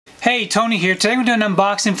Hey, Tony here. Today we're doing an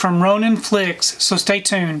unboxing from Ronin Flix, so stay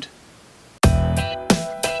tuned.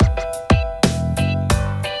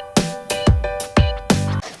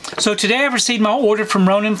 So today I received my order from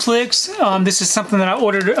Ronin Flix. This is something that I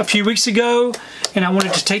ordered a few weeks ago, and I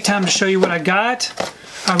wanted to take time to show you what I got.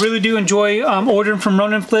 I really do enjoy ordering from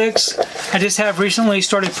Ronin Flix. I just have recently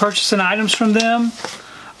started purchasing items from them.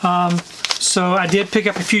 So I did pick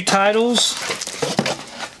up a few titles.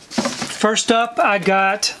 First up, I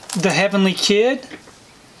got The Heavenly Kid.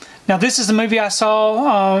 Now this is a movie I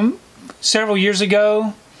saw several years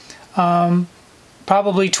ago,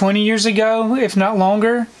 probably 20 years ago, if not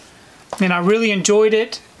longer. And I really enjoyed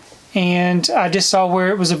it, and I just saw where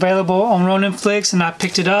it was available on Ronin Flix and I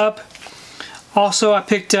picked it up. Also, I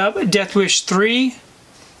picked up Death Wish 3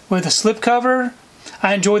 with a slipcover.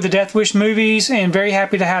 I enjoyed the Death Wish movies and very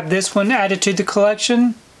happy to have this one added to the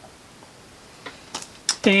collection.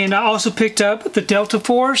 And I also picked up the Delta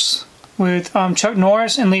Force with Chuck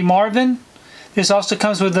Norris and Lee Marvin. This also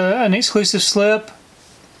comes with an exclusive slip.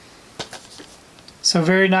 So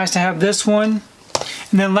very nice to have this one.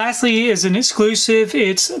 And then lastly is an exclusive.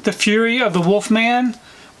 It's The Fury of the Wolfman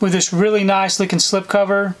with this really nice looking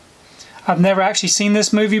slipcover. I've never actually seen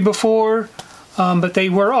this movie before, but they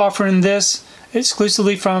were offering this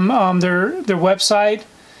exclusively from their website.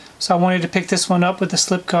 So I wanted to pick this one up with the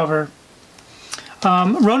slipcover.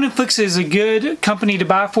 Ronin Flix is a good company to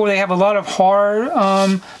buy for. They have a lot of horror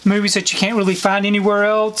movies that you can't really find anywhere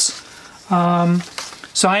else.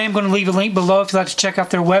 So I am going to leave a link below if you'd like to check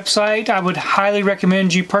out their website. I would highly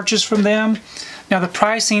recommend you purchase from them. Now the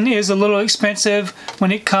pricing is a little expensive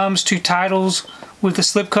when it comes to titles with the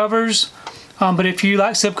slipcovers, but if you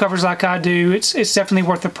like slipcovers like I do, it's definitely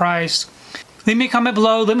worth the price. Leave me a comment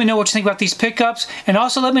below. Let me know what you think about these pickups, and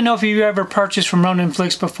also let me know if you've ever purchased from Ronin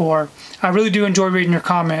Flix before. I really do enjoy reading your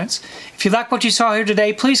comments. If you like what you saw here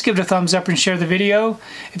today, please give it a thumbs up and share the video.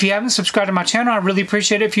 If you haven't subscribed to my channel, I'd really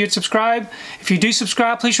appreciate it if you'd subscribe. If you do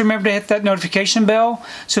subscribe, please remember to hit that notification bell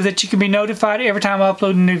so that you can be notified every time I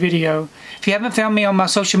upload a new video. If you haven't found me on my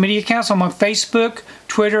social media accounts, I'm on Facebook,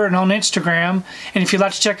 Twitter, and on Instagram. And if you'd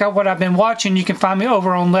like to check out what I've been watching, you can find me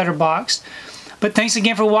over on Letterboxd. But thanks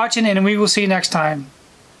again for watching, and we will see you next time.